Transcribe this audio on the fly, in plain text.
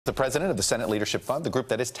The president of the Senate Leadership Fund, the group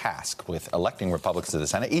that is tasked with electing Republicans to the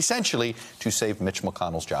Senate, essentially to save Mitch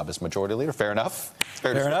McConnell's job as majority leader. Fair enough?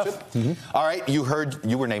 Fair enough. All right, you heard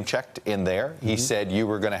you were name checked in there. He said you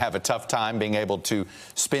were going to have a tough time being able to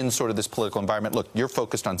spin sort of this political environment. Look, you're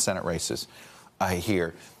focused on Senate races, I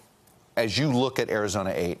hear. As you look at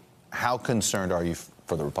Arizona 8, how concerned are you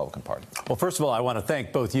for the Republican Party? Well, first of all, I want to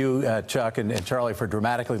thank both you, Chuck, and Charlie for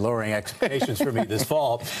dramatically lowering expectations for me this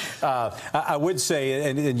fall. I would say,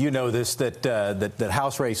 and you know this, that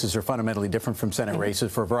House races are fundamentally different from Senate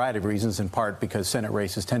races for a variety of reasons, in part because Senate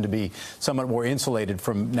races tend to be somewhat more insulated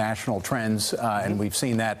from national trends, and we've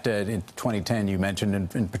seen that in 2010, you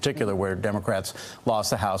mentioned, in particular, where Democrats lost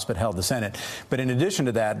the House but held the Senate. But in addition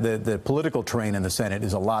to that, the political terrain in the Senate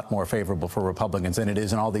is a lot more favorable for Republicans than it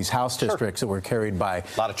is in all these House districts that were carried by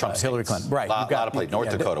a lot of Trump Hillary Clinton. Right. A lot of places. North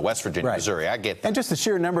Dakota, West Virginia, Missouri. I get that. And just the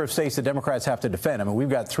sheer number of states that Democrats have to defend. I mean, we've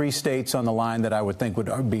got 3 states on the line that I would think would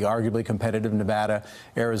be arguably competitive: Nevada,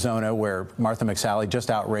 Arizona, where Martha McSally just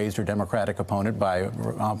outraised her Democratic opponent by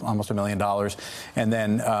almost $1 million, and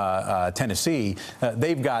then Tennessee.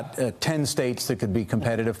 They've got 10 states that could be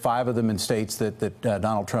competitive, 5 of them in states that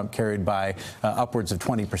Donald Trump carried by upwards of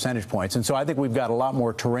 20 percentage points. And so I think we've got a lot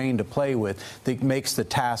more terrain to play with that makes the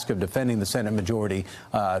task of defending the Senate majority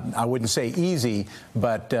I wouldn't say easy,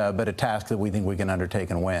 but a task that we think we can undertake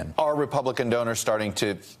and win. Are Republican donors starting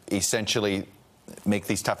to essentially make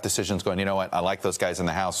these tough decisions, going, you know what, I like those guys in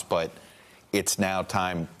the House, but it's now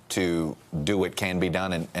time to do what can be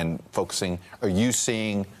done and focusing? Are you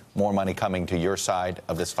seeing more money coming to your side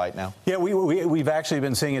of this fight now? Yeah, we've actually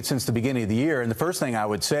been seeing it since the beginning of the year. And the first thing I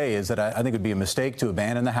would say is that I think it would be a mistake to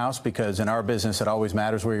abandon the House, because in our business, it always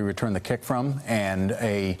matters where you return the kick from. And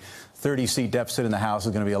a 30-seat deficit in the House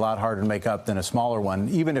is going to be a lot harder to make up than a smaller one,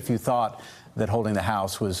 even if you thought that holding the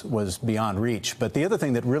House was beyond reach. But the other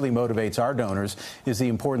thing that really motivates our donors is the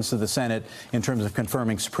importance of the Senate in terms of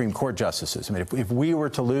confirming Supreme Court justices. I mean, if we were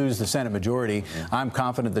to lose the Senate majority, I'm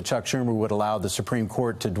confident that Chuck Schumer would allow the Supreme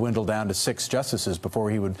Court to dwindle down to 6 justices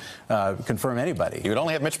before he would confirm anybody. You would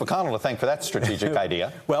only have Mitch McConnell to thank for that strategic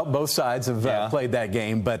idea. Well, both sides have played that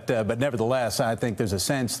game, but nevertheless, I think there's a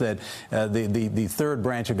sense that the third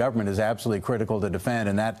branch of government is absolutely critical to defend,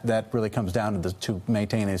 and that really comes down to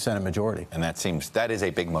maintaining a Senate majority. And that is a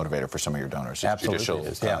big motivator for some of your donors.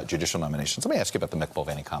 Absolutely. Judicial nominations. Let me ask you about the Mick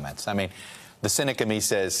Mulvaney comments. I mean, the cynic in me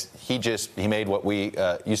says he made what we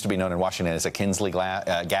used to be known in Washington as a Kinsley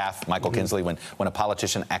gaffe, Michael Kinsley, when a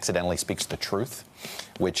politician accidentally speaks the truth,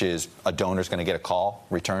 which is a donor's going to get a call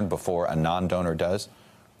returned before a non-donor does.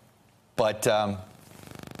 But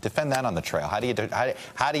defend that on the trail. How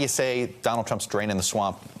do you say Donald Trump's draining the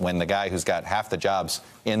swamp when the guy who's got half the jobs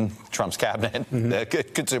in Trump's cabinet, the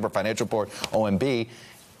Consumer Financial Board, OMB,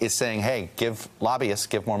 is saying, hey, give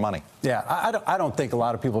more money? Yeah, I don't think a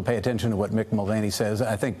lot of people pay attention to what Mick Mulvaney says.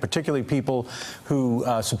 I think particularly people who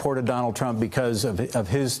supported Donald Trump because of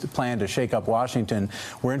his plan to shake up Washington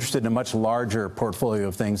were interested in a much larger portfolio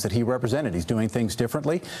of things that he represented. He's doing things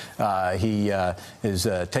differently. He is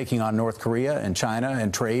taking on North Korea and China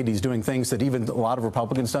and trade. He's doing things that even a lot of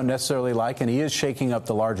Republicans don't necessarily like, and he is shaking up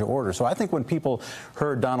the larger order. So I think when people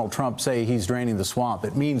heard Donald Trump say he's draining the swamp,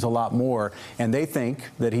 it means a lot more, and they think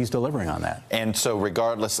that he's delivering on that. And so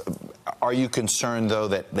regardless, are you concerned, though,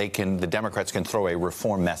 that the Democrats can throw a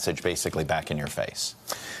reform message basically back in your face?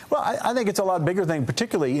 Well, I think it's a lot bigger thing,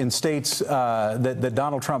 particularly in states that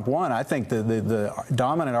Donald Trump won. I think the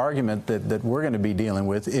dominant argument that we're going to be dealing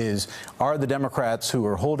with is, are the Democrats who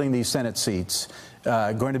are holding these Senate seats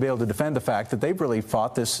going to be able to defend the fact that they've really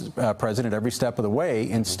fought this president every step of the way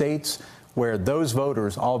in states where those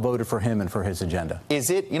voters all voted for him and for his agenda? Is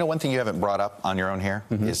it, one thing you haven't brought up on your own here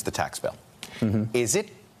is the tax bill. Is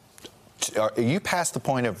it, are you past the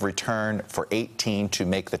point of return for 18 to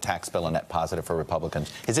make the tax bill a net positive for Republicans?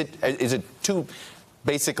 Is it too,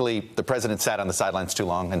 basically, the president sat on the sidelines too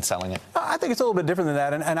long and selling it? I think it's a little bit different than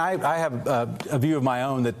that, and I have a view of my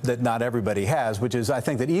own that not everybody has, which is I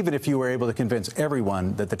think that even if you were able to convince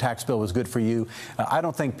everyone that the tax bill was good for you, I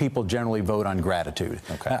don't think people generally vote on gratitude.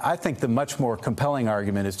 Okay. I think the much more compelling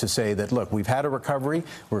argument is to say that, look, we've had a recovery,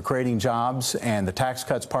 we're creating jobs, and the tax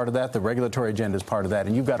cut's part of that, the regulatory agenda is part of that,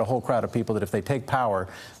 and you've got a whole crowd of people that if they take power,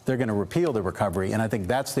 they're going to repeal the recovery, and I think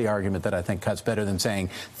that's the argument that I think cuts better than saying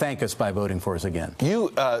thank us by voting for us again.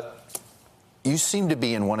 You seem to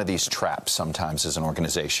be in one of these traps sometimes as an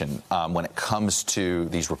organization when it comes to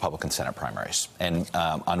these Republican Senate primaries. And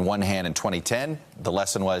on one hand, in 2010, the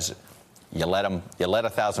lesson was you let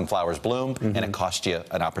 1,000 flowers bloom, and it cost you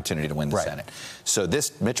an opportunity to win the Senate. So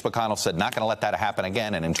Mitch McConnell said, not going to let that happen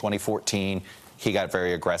again. And in 2014, he got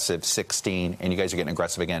very aggressive, 16, and you guys are getting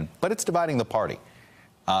aggressive again. But it's dividing the party.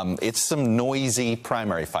 It's some noisy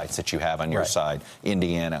primary fights that you have on your Right. side.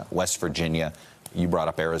 Indiana, West Virginia. You brought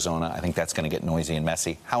up Arizona. I think that's going to get noisy and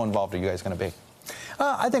messy. How involved are you guys going to be?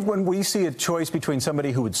 I think when we see a choice between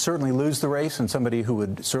somebody who would certainly lose the race and somebody who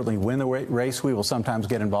would certainly win the race, we will sometimes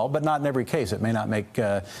get involved, but not in every case. It may not make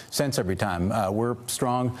sense every time. We're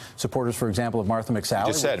strong supporters, for example, of Martha McSally.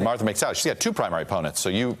 You just said Martha McSally. She's got 2 primary opponents, so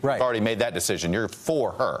you've already made that decision. You're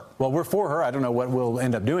for her. Well, we're for her. I don't know what we'll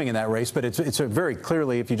end up doing in that race, but it's a very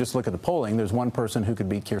clearly, if you just look at the polling, there's one person who could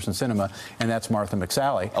beat Kirsten Sinema, and that's Martha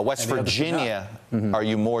McSally. West Virginia, are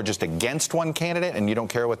you more just against one candidate and you don't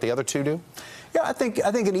care what the other 2 do? Yeah, I think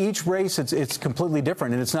in each race it's completely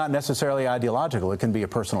different, and it's not necessarily ideological. It can be a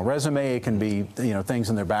personal resume. It can be things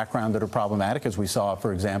in their background that are problematic, as we saw,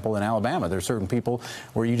 for example, in Alabama. There's certain people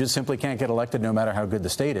where you just simply can't get elected no matter how good the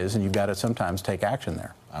state is, and you've got to sometimes take action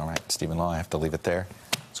there. All right, Stephen Law, I have to leave it there.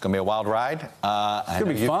 It's going to be a wild ride. It's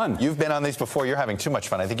going to be fun. You've been on these before. You're having too much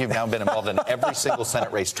fun. I think you've now been involved in every single Senate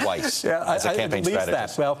race twice as a campaign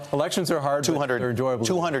strategist. Well, elections are hard, 200, but they're enjoyable.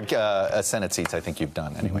 200 Senate seats I think you've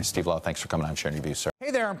done. Anyway, Steve Law, thanks for coming on and sharing your views, sir.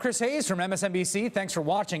 Hey there, I'm Chris Hayes from MSNBC. Thanks for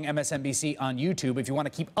watching MSNBC on YouTube. If you want to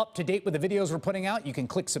keep up to date with the videos we're putting out, you can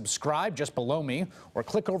click subscribe just below me or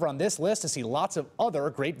click over on this list to see lots of other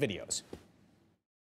great videos.